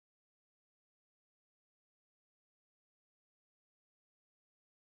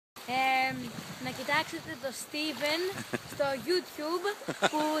Να κοιτάξετε το Steven στο YouTube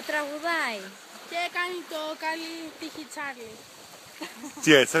που τραγουδάει. Και κάνει το καλή τύχη Τσάρλι.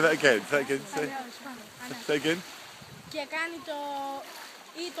 Yeah, say that again. Say that again. Say again. Και κάνει το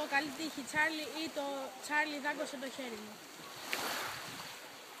ή το καλή τύχη Τσάρλι ή το Τσάρλι δάγκωσε το χέρι μου.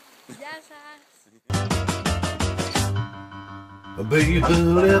 Γεια σας. Baby,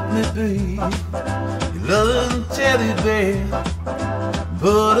 let me be your loving teddy bear.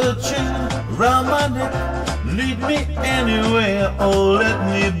 Put a chain around my neck, lead me anywhere. Oh, let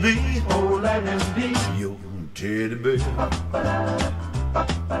me be your teddy bear.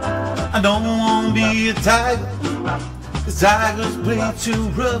 I don't want to be a tiger, 'cause tigers play too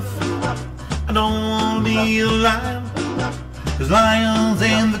rough. I don't want to be a lion, 'cause lions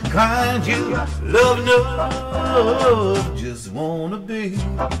ain't the kind you love enough. Just wanna be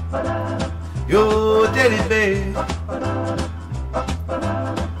your teddy bear.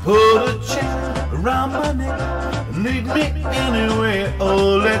 Put a chain around my neck, lead me anywhere. Oh,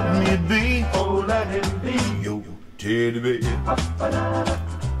 let me be your teddy bear.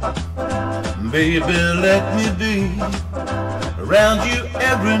 Baby, let me be around you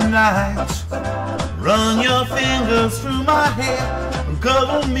every night. Run your fingers through my hair and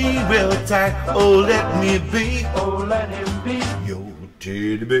cover me real tight. Oh, let me be your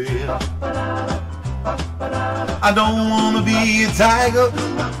teddy bear. I don't wanna be a tiger,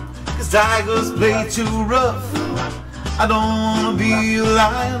 'cause tigers play too rough. I don't wanna be a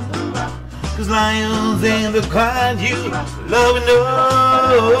lion, 'cause lions ain't the kind you love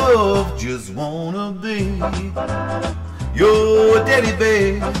enough. Just wanna be your teddy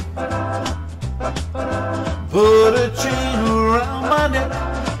bear. Put a chain around my neck,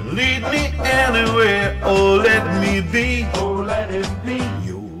 lead me anywhere. Oh, let me be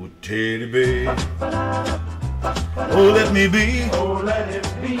your teddy bear. Oh, let me be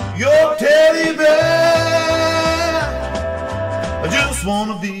your teddy bear. I just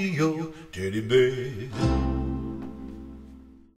wanna be your teddy bear.